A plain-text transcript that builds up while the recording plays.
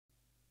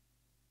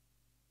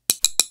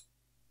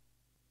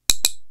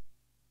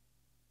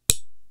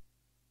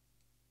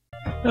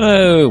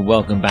Hello,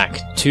 welcome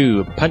back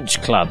to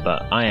Punch Club.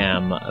 I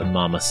am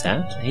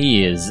Marmoset.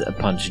 He is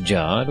Punch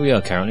Jar. We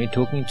are currently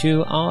talking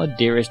to our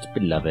dearest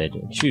beloved.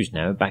 She's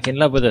now back in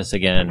love with us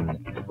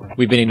again.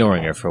 We've been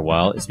ignoring her for a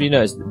while. It's been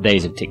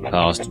days have ticked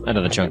past.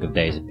 Another chunk of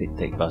days have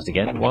ticked past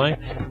again. Why?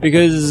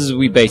 Because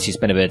we basically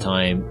spent a bit of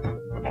time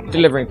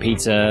delivering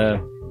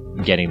pizza,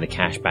 getting the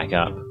cash back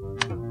up.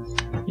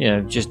 You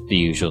know, just the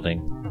usual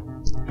thing.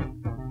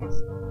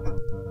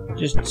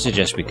 Just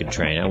suggest we could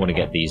train. I want to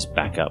get these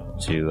back up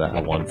to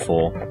a 1.4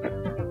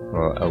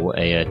 or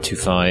a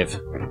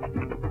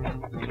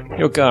 2.5.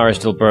 Your car is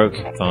still broke.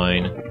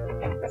 Fine.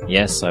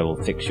 Yes, I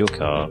will fix your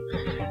car.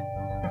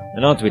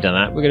 And after we've done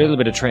that, we're going to do a little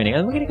bit of training.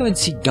 And we're going to go and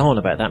see Don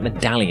about that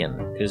medallion.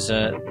 Because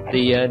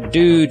the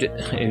dude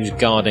who's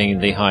guarding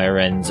the higher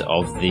ends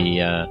of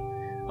the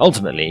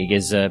Ultimate League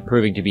is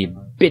proving to be a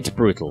bit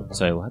brutal.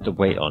 So we'll have to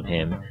wait on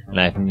him. And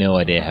I have no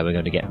idea how we're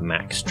going to get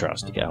max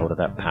trust to get hold of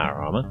that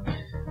power armor.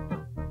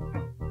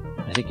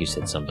 I think you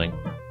said something.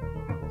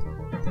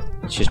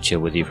 Let's just chill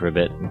with you for a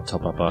bit and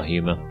top up our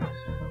humour.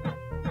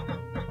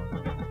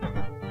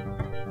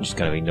 I'm just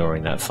kind of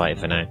ignoring that fight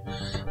for now.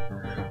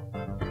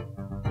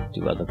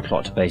 Do other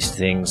plot-based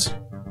things.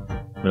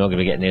 We're not going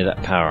to get near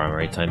that power armor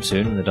anytime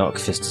soon. The Dark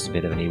Fist has a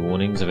bit of any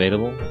warnings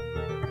available.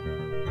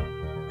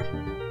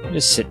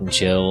 Just sit and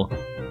chill.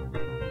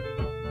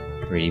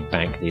 Really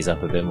bank these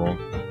up a bit more.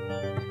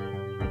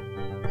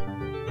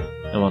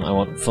 I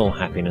want full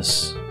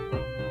happiness.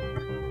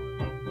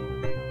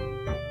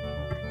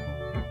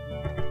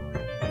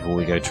 Before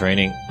we go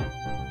training.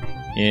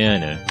 Yeah, I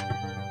know.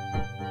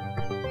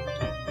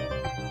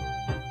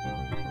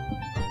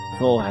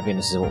 Full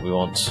happiness is what we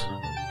want.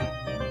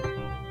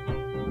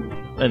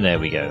 And there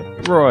we go.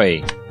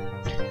 Roy!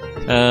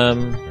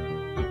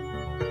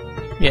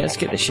 Yeah, let's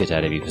get the shit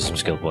out of you for some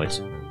skill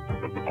points.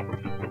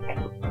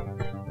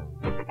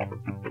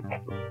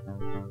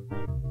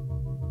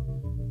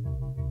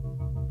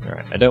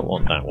 Alright, I don't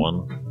want that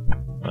one.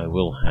 I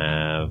will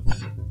have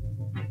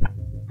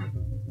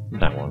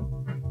that one.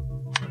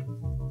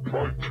 I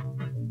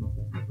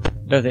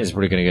don't think it's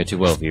probably going to go too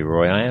well for you,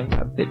 Roy. I am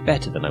a bit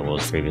better than I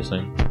was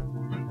previously.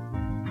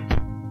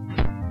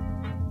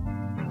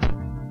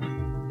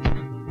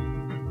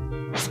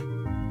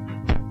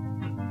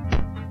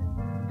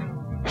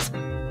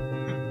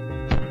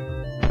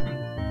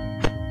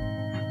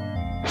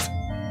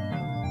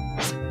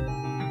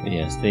 But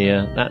yes,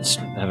 that's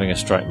having a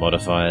strike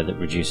modifier that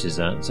reduces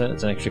that, so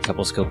it's an extra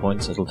couple skill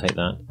points, so it'll take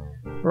that.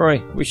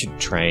 Roy, we should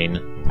train.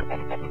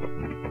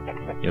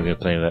 You're going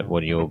to play about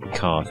what your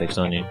car fixed,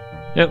 aren't you?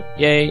 Nope,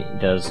 yay, it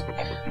does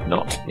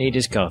not need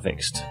his car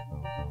fixed.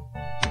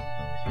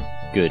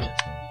 Good.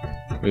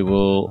 We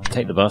will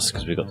take the bus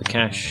because we've got the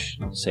cash,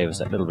 save us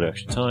that little bit of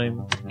extra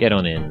time. Get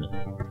on in.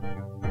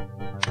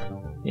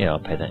 Yeah, I'll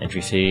pay that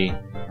entry fee.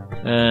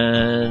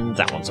 And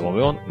that one's the one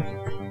we want.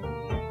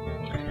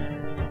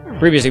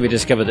 Previously we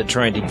discovered that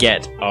trying to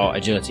get our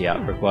agility up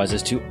requires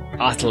us to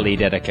utterly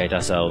dedicate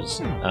ourselves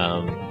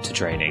to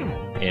training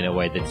in a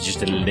way that's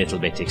just a little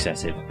bit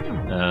excessive.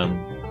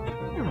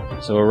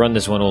 So we'll run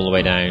this one all the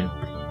way down.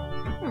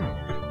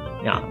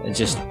 Yeah, it's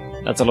just,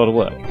 that's a lot of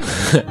work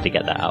to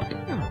get that up.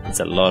 It's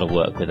a lot of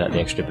work without the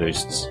extra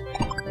boosts.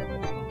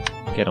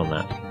 Get on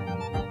that.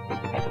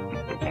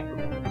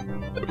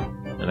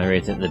 And I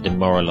really think the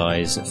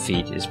demoralize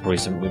feat is probably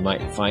something we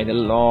might find a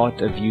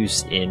lot of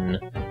use in.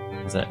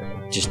 That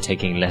just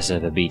taking less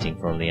of a beating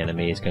from the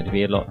enemy is going to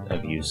be a lot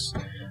of use.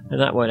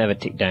 And that won't ever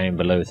tick down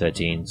below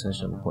 13, so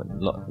there's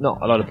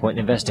not a lot of point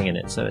in investing in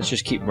it. So let's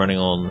just keep running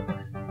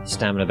on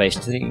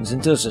stamina-based things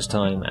until such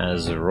time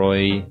as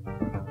Roy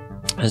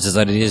has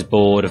decided he's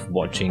bored of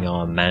watching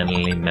our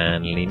manly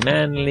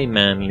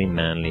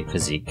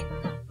physique.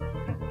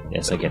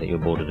 Yes, I get it, you're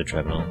bored of the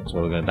treadmill,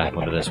 so we're going back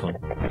onto this one.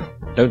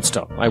 Don't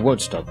stop. I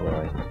won't stop,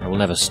 Roy. I will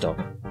never stop.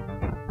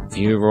 For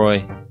you,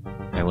 Roy,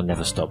 I will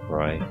never stop,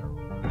 Roy.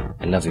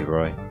 I love you,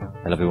 Roy.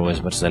 I love you almost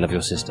as much as I love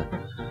your sister.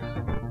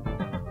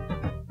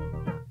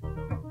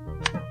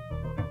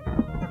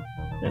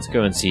 Let's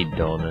go and see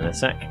Don in a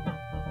sec.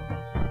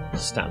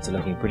 Stats are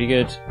looking pretty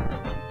good.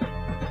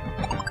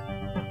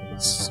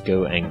 Let's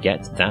go and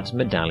get that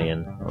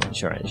medallion. Oh,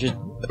 sure,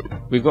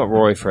 we've got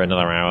Roy for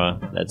another hour.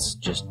 Let's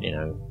just, you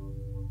know,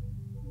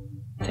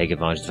 take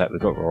advantage of the fact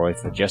we've got Roy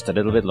for just a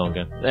little bit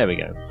longer. There we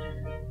go.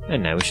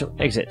 And now we shall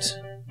exit.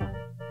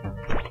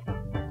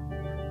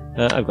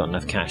 I've got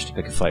enough cash to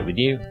pick a fight with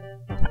you.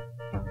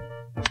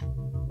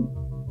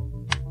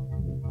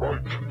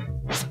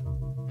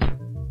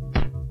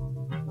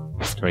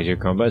 .22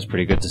 combo is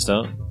pretty good to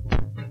start.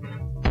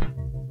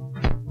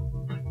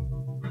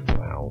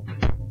 Wow.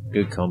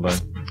 Good combo. I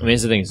mean,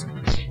 here's the thing.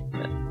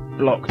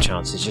 Block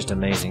chance is just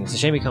amazing. It's a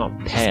shame we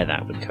can't pair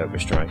that with Cobra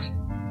Strike.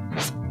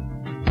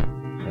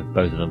 Have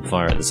both of them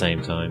fire at the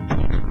same time.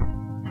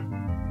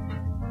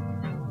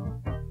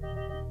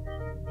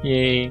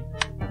 Yay.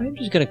 I'm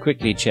just going to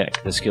quickly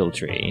check the skill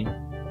tree.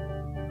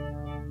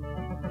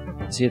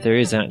 See if there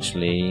is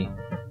actually...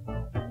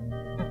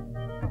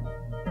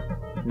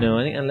 No,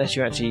 I think unless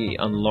you actually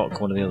unlock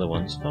one of the other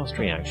ones. Fast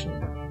reaction.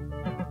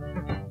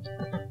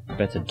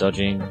 better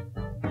dodging.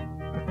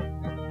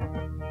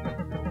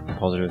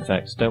 Positive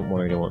effects. Don't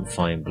worry, I don't want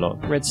fine block.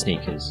 Red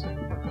sneakers.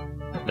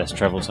 Less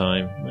travel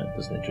time. That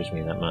doesn't interest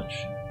me that much.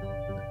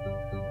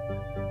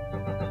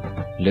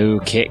 Low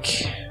kick.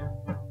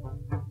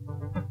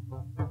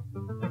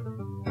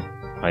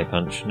 High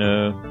punch.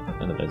 No.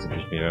 None of those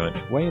interest me very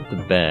much. Way of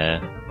the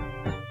bear.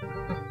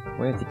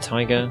 Way of the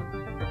tiger.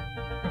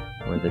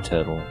 Way of the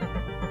turtle.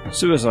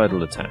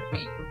 Suicidal attack.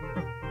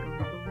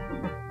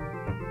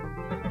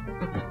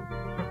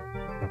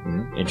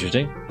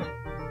 Interesting.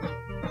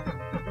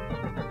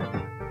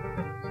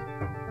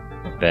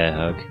 Bear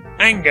hug.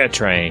 Anger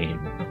train.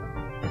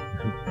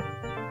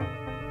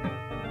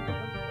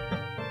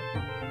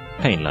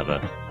 Pain lover.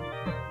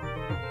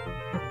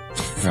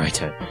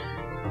 Righto.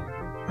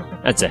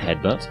 That's a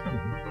headbutt.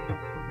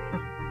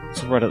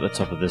 It's right at the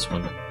top of this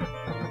one.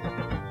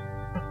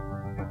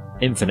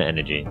 Infinite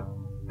energy.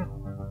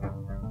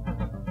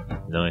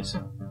 Nice.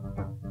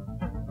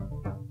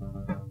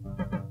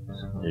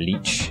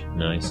 Leech.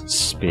 Nice.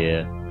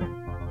 Spear.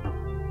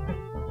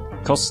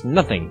 Costs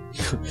nothing.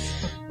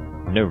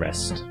 No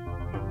rest.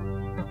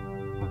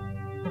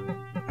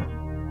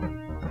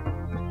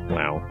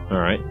 Wow.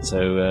 Alright,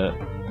 so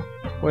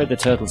where the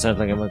turtle sounds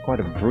like I'm on quite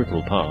a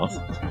brutal path.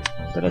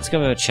 But let's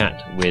go have a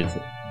chat with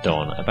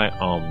Don about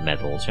our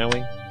medal, shall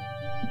we?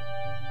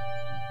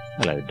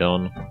 Hello,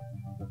 Don.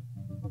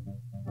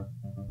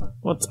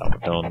 What's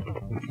up, Don?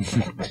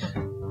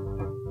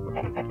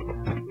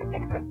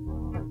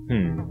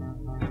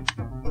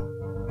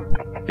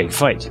 Big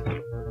fight.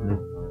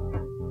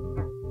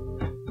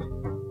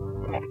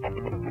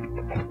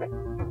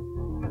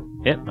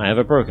 Yep, I have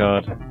a pro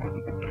card.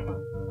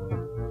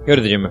 Go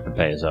to the gym and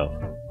prepare yourself.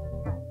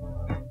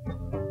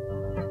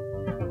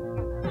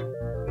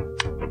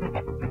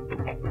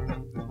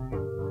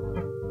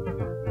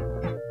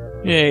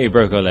 Yay,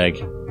 broke our leg.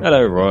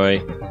 Hello, Roy.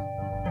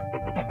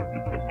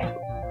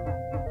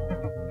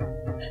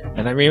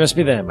 And I really must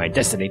be there. My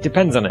destiny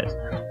depends on it.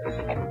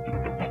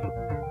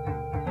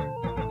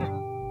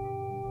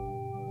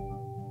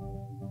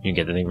 You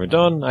get the thing for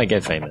Don, I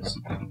get famous.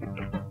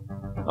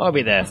 I'll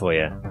be there for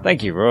you.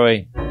 Thank you,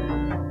 Roy.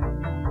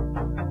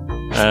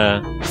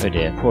 Oh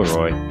dear, poor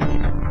Roy.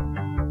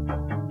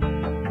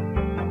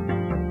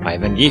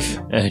 Ivan Geef.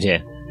 Oh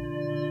dear.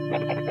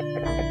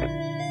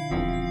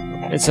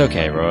 It's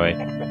okay, Roy.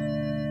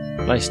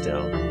 Lie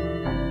still.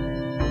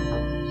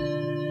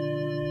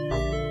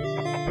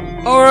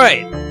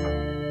 Alright!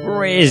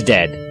 Roy is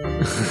dead.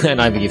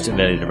 And Ivan Geef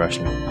turned into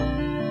Russian.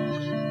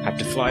 Have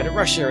to fly to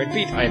Russia and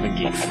beat Ivan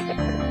Geef.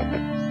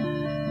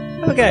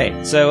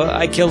 Okay, so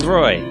I killed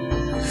Roy.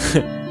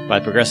 By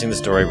progressing the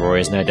story, Roy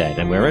is now dead,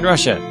 and we're in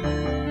Russia.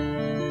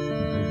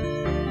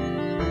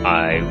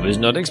 I was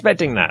not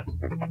expecting that.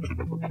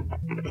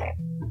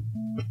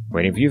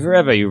 Waiting for you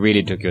forever, you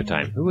really took your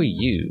time. Who are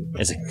you?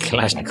 There's a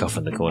Kalashnikov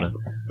in the corner.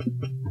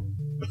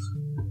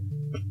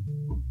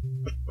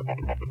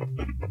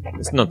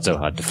 It's not so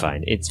hard to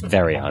find. It's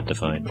very hard to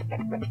find.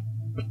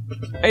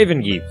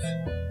 Ivan Geef.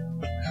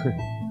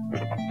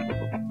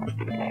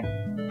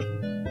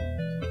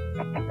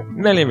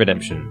 Million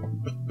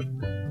redemption.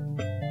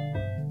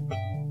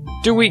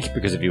 Too weak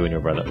because of you and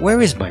your brother.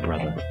 Where is my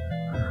brother?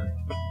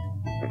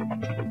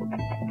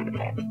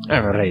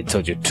 I've already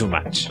told you too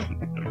much.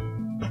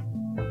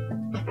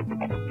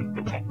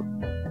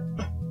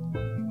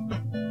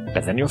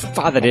 Better than your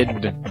father did.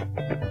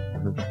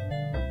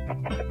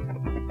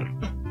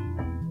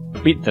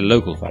 Beat the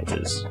local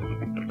fighters.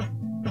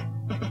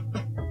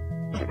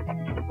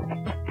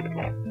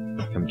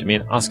 Come to me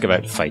and ask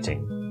about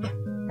fighting.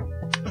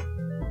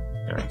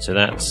 Alright, so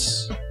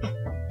that's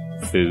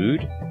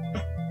food,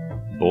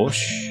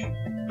 borscht,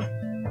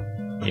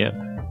 yep,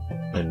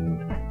 and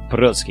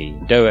Perotsky,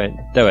 dough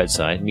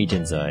outside, meat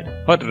inside,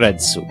 hot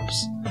red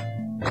soups.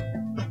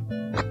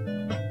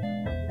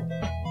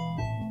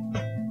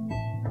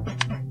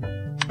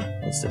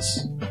 What's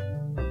this?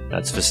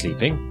 That's for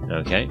sleeping,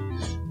 okay.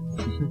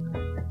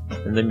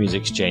 And the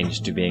music's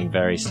changed to being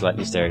very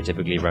slightly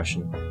stereotypically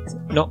Russian.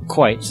 Not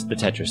quite the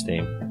Tetris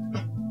theme.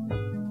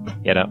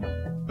 Get up.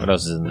 What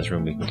else is in this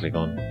room we can click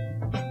on?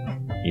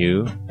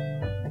 You.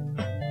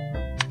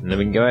 And then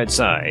we can go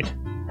outside.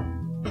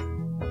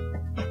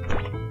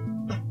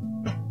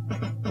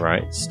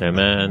 Right,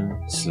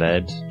 snowman,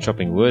 sled,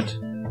 chopping wood,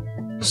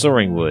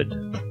 soaring wood.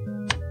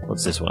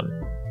 What's this one?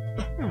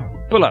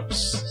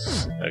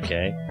 Pull-ups!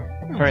 Okay.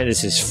 Apparently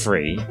this is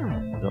free,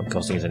 not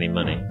costing us any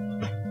money.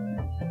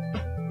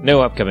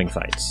 No upcoming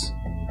fights.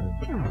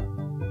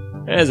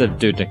 There's a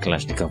dude in a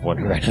Kalashnikov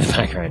wandering around in the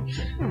background.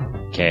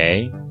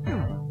 Okay.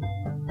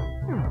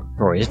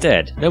 Roy is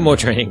dead. No more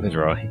training with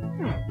Roy.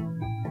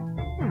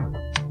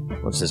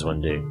 What's this one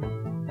do?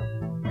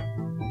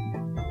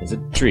 There's a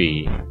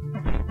tree.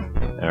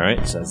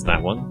 Alright, so that's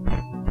that one.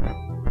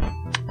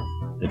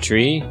 The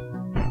tree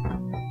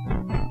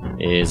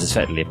is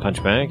effectively a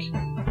punch bag.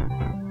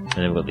 And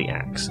then we've got the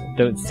axe.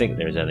 Don't think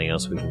there's anything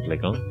else we can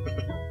click on.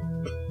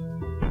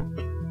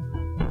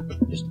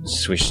 Just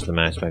swish the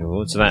mouse back and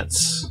forward. So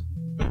that's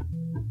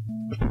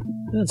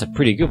a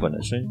pretty good one,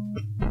 actually.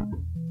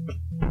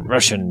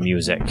 Russian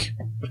music.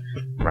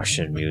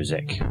 Russian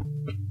music.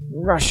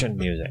 Russian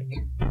music.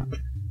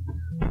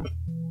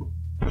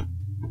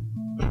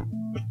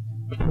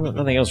 Well,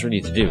 nothing else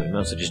really to do. We might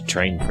as well just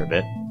train for a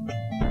bit.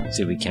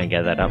 See if we can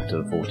get that up to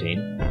a 14.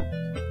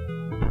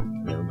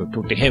 And we'll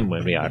talk to him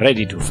when we are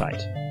ready to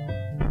fight.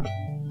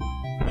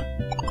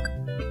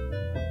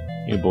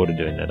 You're bored of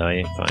doing that, are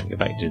you? Fine, go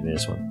back to doing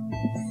this one.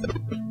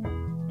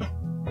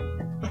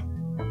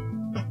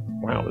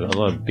 Wow, we got a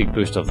lot of big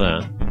boost off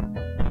that.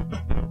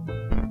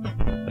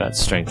 That's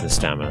strength and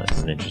stamina. That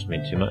doesn't interest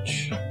me too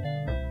much.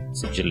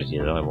 It's agility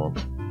that I want.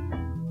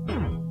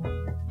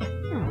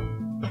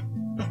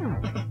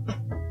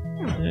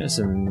 There's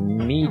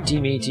some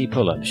meaty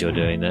pull-ups you're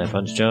doing there,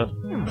 Punchchard.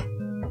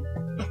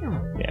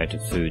 Get out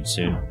of food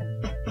soon.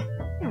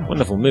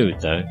 Wonderful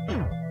mood, though.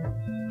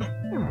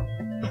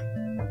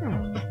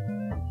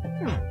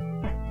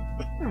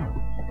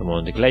 Come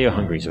on, declare you're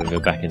hungry so we can go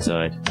back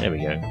inside. There we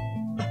go.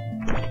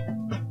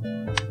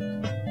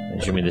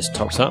 Assuming this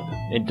tops up?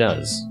 It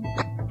does.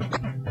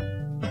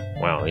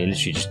 Wow, you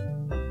literally just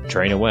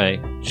train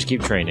away. Just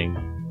keep training.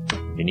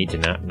 If you need to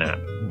nap, nap.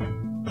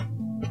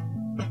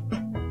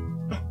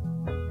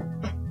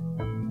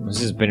 This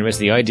has been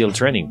the ideal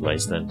training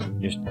place then.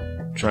 Just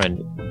try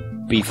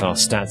and beef our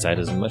stats out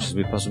as much as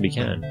we possibly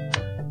can.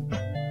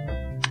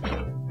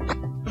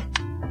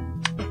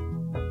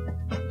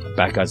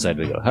 Back outside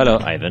we go. Hello,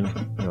 Ivan.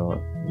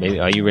 Maybe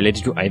are you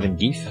related to Ivan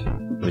Geef?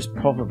 It was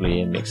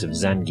probably a mix of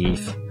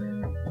Zangief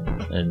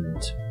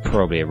and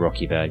probably a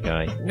Rocky bad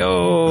guy.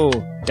 No!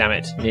 Damn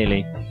it,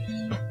 nearly.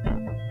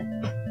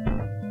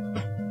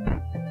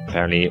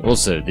 Apparently,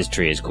 also, this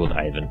tree is called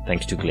Ivan,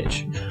 thanks to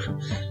Glitch.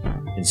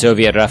 In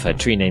Soviet Rafa,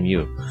 tree name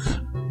you.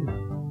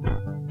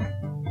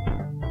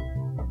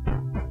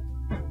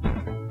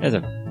 There's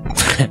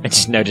a... I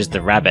just noticed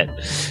the rabbit.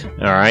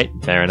 Alright,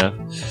 fair enough.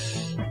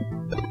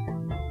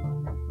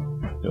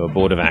 You're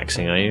bored of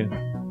axing, are you?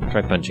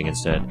 Try punching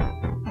instead.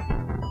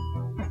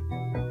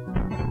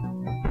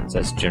 So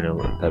that's general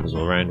purpose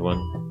all round one.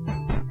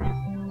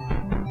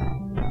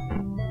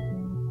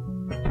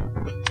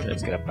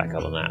 Let's get back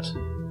up on that.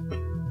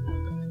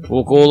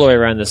 Walk all the way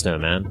around the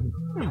snowman.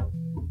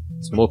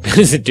 It's more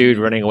there's a dude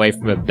running away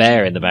from a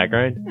bear in the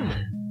background.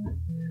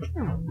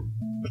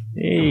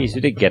 Hey, so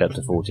we did get up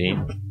to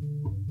 14.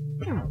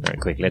 Alright,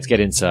 quick, let's get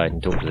inside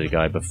and talk to the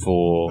guy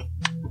before...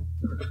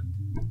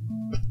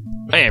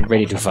 I am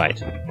ready to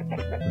fight.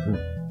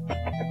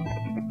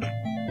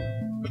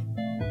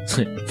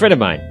 Friend of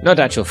mine, not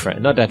actual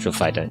friend, not actual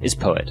fighter, is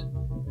poet.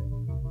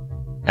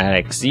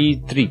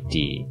 Alexei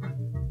Triti.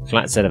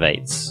 Flat set of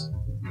 8s.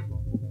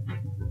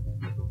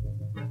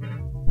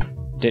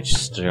 Ditch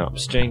stop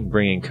string,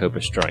 bring in Cobra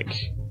Strike.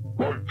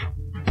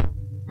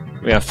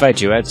 We'll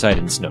fight you outside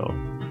in snow.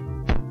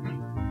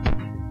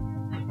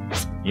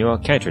 You are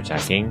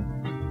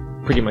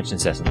counterattacking pretty much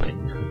incessantly.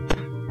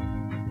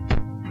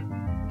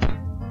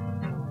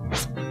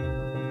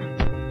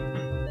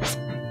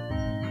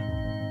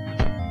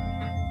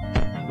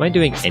 Am I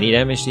doing any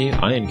damage to you?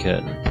 Iron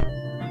Curtain.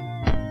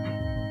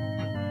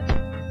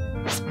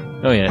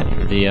 Oh yeah,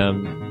 the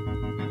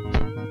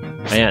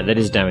oh yeah, that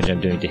is damage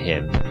I'm doing to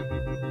him.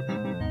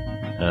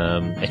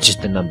 It's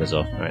just the numbers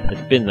off. Alright,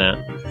 let's bin that.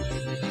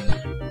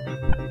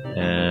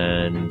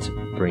 And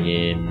bring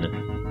in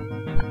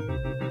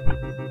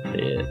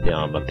the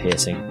armor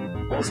piercing,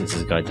 since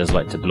this guy does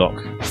like to block.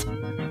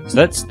 So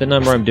that's the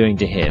number I'm doing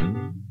to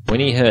him. When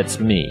he hurts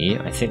me,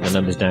 I think the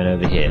number's down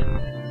over here.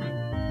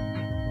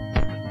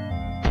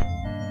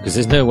 Because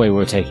there's no way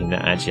we're taking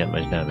that actually that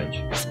much damage.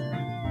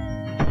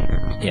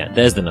 Yeah,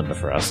 there's the number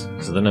for us.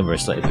 So the number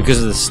is slightly... Because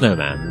of the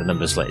snowman, the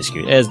number is slightly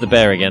skewed. There's the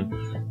bear again.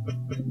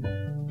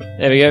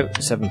 There we go,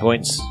 7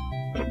 points.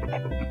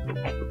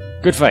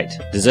 Good fight.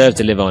 Deserve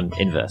to live on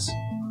inverse.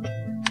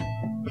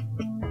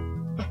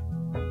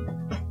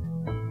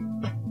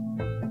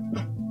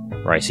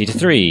 Ricey to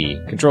 3.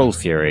 Controlled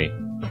Fury.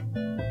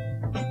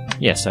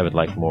 Yes, I would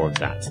like more of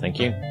that, thank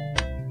you.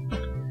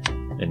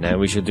 And now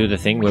we shall do the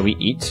thing where we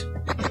eat.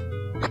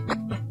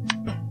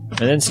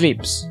 And then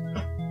sleeps.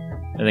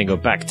 And then go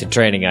back to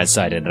training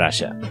outside in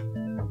Russia.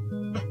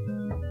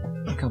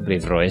 I can't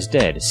believe Roy is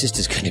dead. His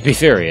sister's going to be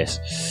furious.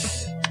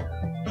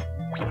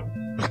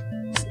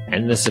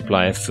 Endless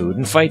supply of food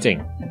and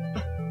fighting.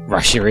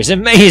 Russia is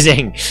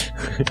amazing!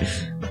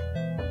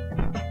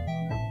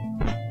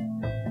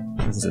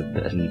 This is a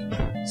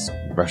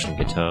Russian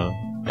guitar.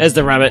 There's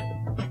the rabbit!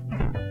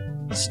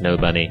 Snow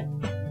bunny.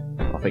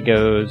 Off it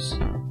goes.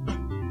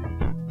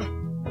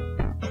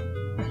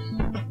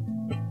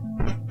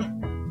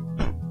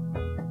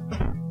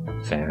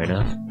 Fair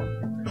enough.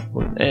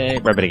 Well,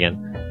 rabbit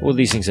again. All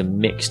these things are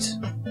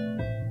mixed.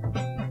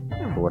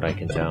 For what I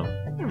can tell.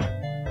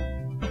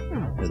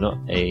 There's not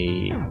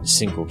a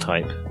single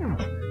type.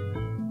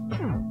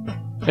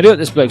 I do hope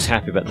this bloke's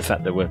happy about the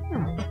fact that we're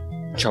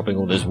chopping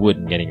all this wood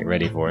and getting it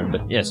ready for him,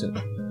 but yes.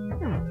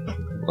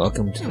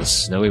 Welcome to the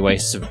snowy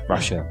wastes of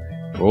Russia,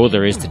 where all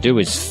there is to do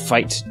is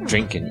fight,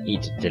 drink, and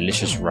eat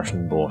delicious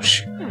Russian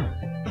borscht.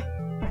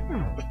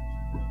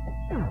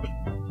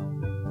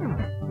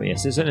 But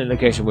yes, there's certainly a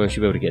location where we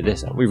should be able to get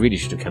this up. We really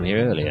should have come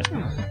here earlier.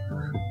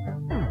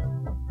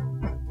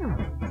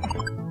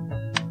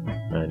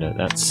 No,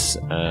 that's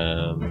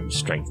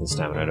strength and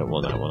stamina. I don't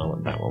want that one. I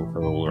want that one for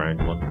the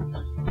all-round one.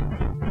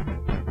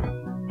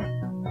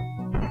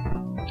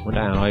 I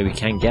wonder how high we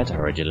can get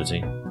our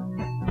agility.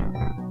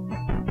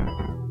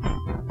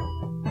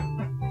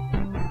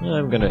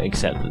 I'm going to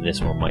accept that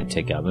this one might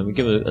tick up. When we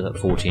give it a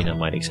 14, I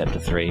might accept a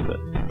 3, but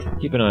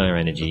keep an eye on our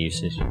energy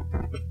usage.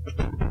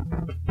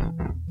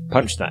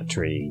 Punch that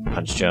tree.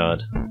 Punch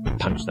Chard.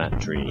 Punch that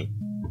tree.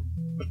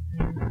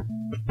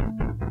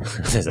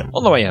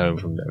 On the way home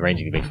from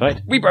arranging the big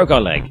fight, we broke our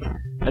leg,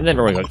 and then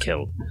Roy got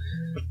killed.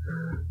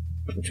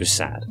 Which was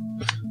sad.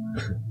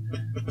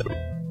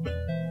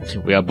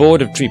 We are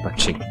bored of tree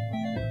punching.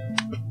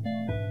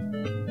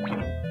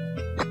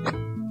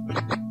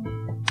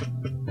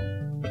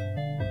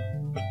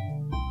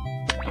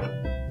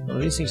 Well,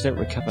 these things don't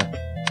recover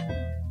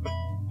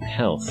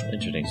health.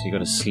 Interesting, so you've got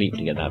to sleep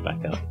to get that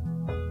back up.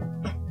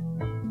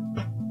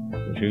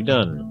 Which we've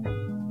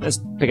done. Let's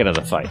pick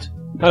another fight.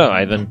 Hello,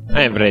 Ivan.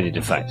 I am ready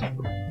to fight.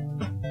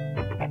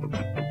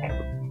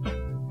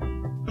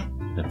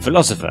 A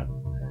philosopher.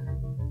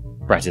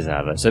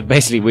 Bratislava. So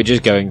basically we're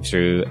just going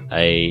through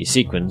a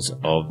sequence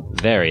of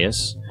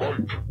various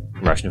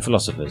Russian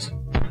philosophers.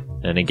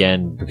 And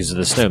again, because of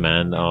the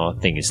snowman, our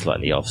thing is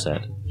slightly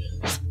offset.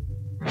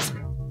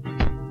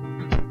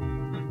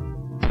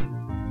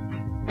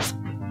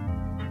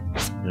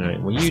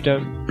 Alright, well you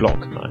don't block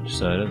much,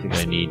 so I don't think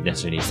I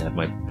necessarily need to have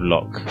my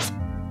block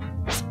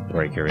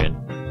breaker in.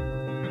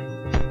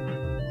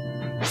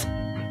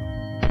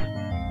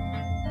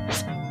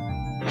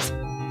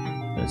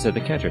 So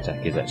the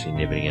counter-attack is actually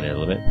nibbling in a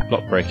little bit.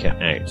 Block breaker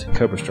out.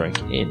 Cobra strike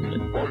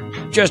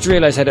in. Just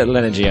realised how little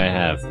energy I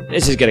have.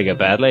 This is going to go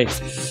badly.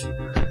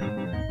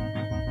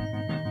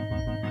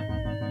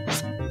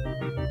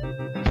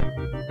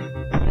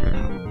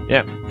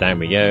 Yep, down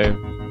we go.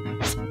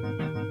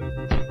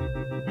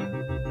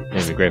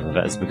 And we're grateful for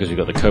that. It's because we've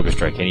got the Cobra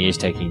strike and he is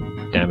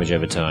taking damage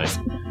over time.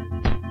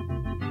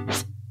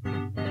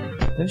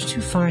 Are those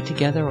two fire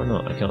together or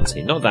not? I can't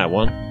see. Not that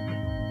one.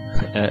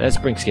 Let's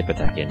bring skip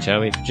attack in,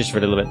 shall we? Just for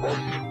a little bit.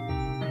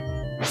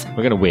 We're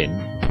going to win.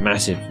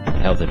 Massive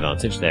health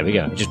advantage. There we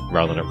go. Just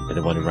rather than be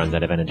the one who runs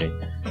out of energy.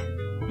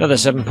 Another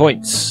 7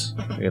 points.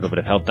 We get a little bit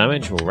of health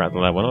damage. We'll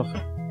rattle that one off.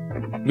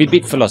 We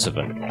beat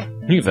Philosopher.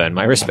 You've earned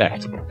my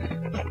respect.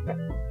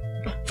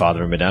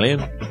 Father and Medallion.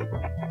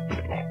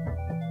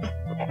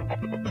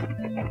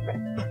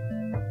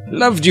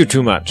 Loved you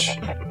too much.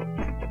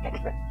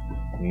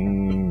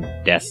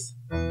 Death.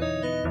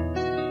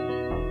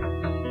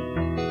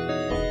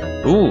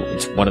 Ooh,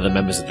 it's one of the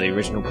members of the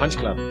original Punch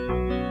Club.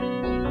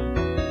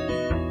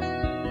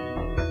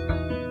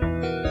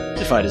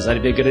 If I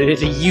decided it'd be a good idea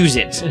to use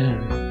it.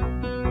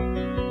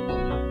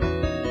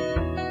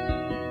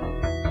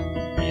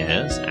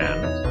 Yes,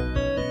 and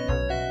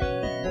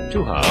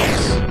 2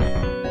 halves.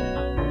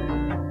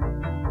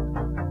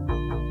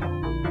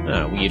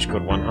 Ah, we each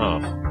got 1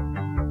 half.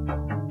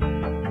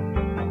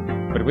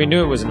 But we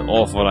knew it was an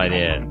awful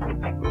idea.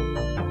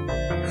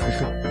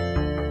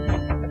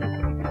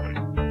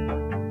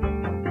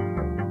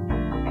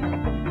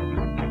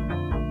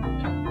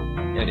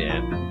 Oh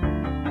dear.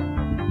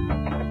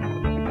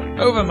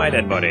 Over my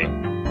dead body.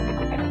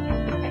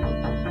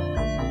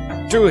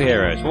 2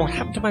 heroes. What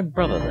happened to my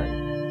brother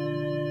then?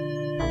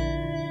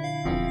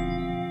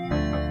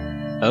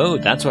 Oh,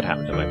 that's what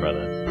happened to my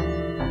brother.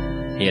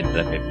 He ended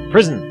up in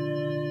prison.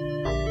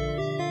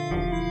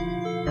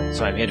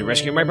 So I'm here to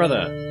rescue my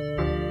brother.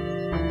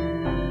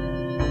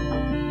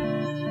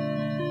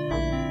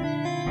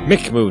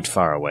 Mick moved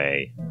far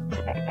away.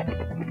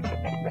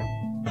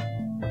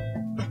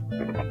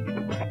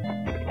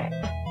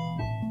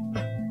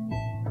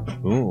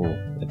 Ooh,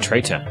 a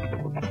traitor.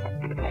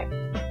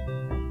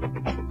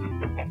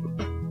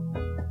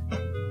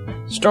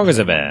 Strong as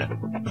a bear.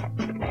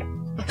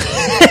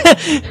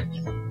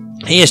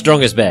 He is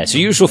strong as bear, so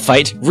you shall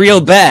fight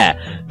real bear.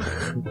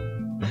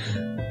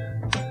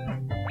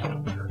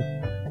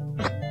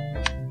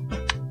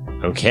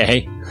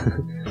 Okay.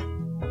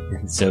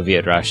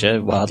 Soviet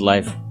Russia,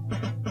 wildlife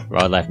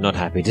not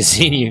happy to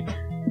see you.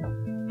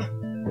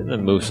 There's a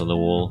moose on the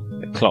wall.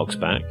 The clock's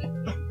back.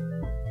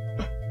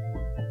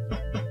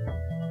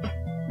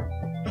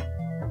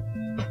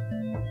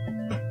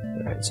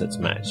 Alright, so let's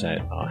match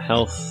out our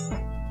health.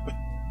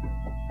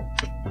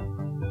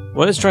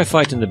 Well, let's try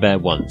fighting the bear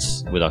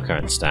once with our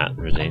current stat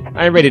regime.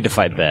 I'm ready to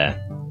fight bear.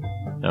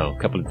 Oh, a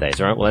couple of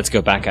days. Alright, well let's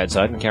go back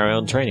outside and carry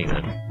on training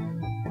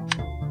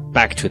then.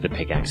 Back to the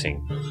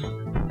pickaxing.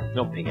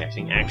 Not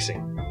pickaxing,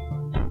 axing.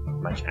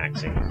 Much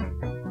axing.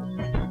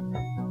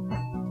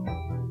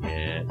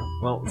 Yeah.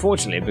 Well,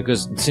 fortunately,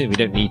 because we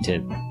don't need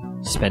to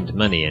spend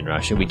money in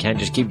Russia, we can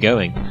just keep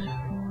going.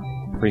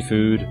 Free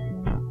food.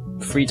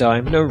 Free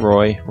time. No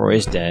Roy. Roy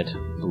is dead.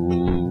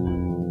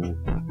 Ooh.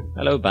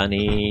 Hello,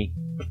 bunny.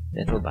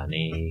 Little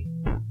bunny.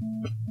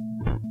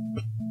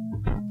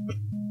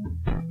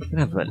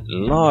 We're going to have a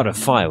lot of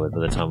firewood by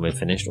the time we're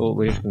finished, or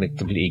we're just going to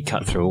completely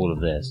cut through all of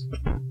this.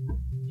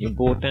 You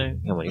bored now?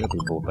 Come on, you gotta be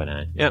bored by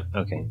now. Yep,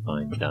 okay,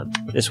 fine, done.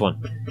 This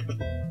one.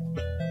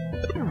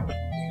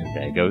 And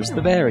there goes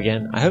the bear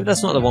again. I hope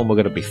that's not the one we're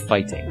gonna be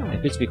fighting. It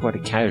appears to be quite a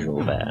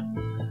casual bear.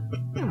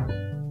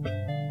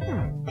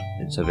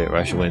 In Soviet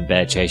Russia, when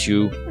bear chase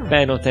you,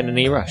 bear not in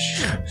any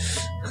rush.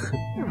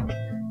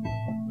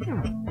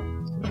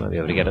 Might be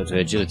able to get up to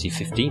agility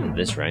 15 at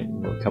this rate.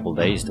 We've got a couple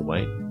days to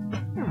wait.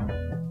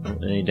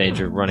 Not any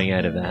danger of running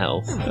out of the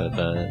health, of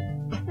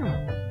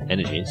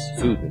energies.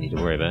 Food we need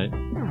to worry about.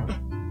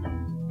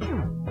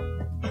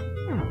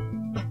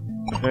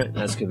 Alright,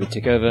 that's going to be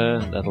tick over.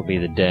 That'll be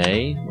the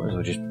day. Might as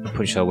well just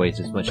push our weight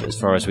as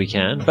far as we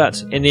can.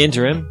 But, in the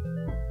interim,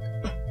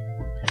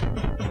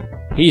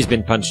 he's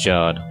been punch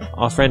jarred.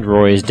 Our friend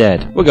Roy is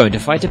dead. We're going to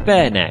fight a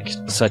bear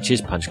next. Such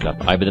is Punch Club.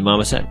 I've been the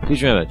Marmoset.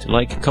 Please remember to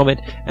like, comment,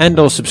 and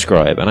or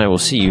subscribe, and I will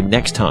see you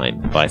next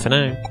time. Bye for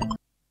now.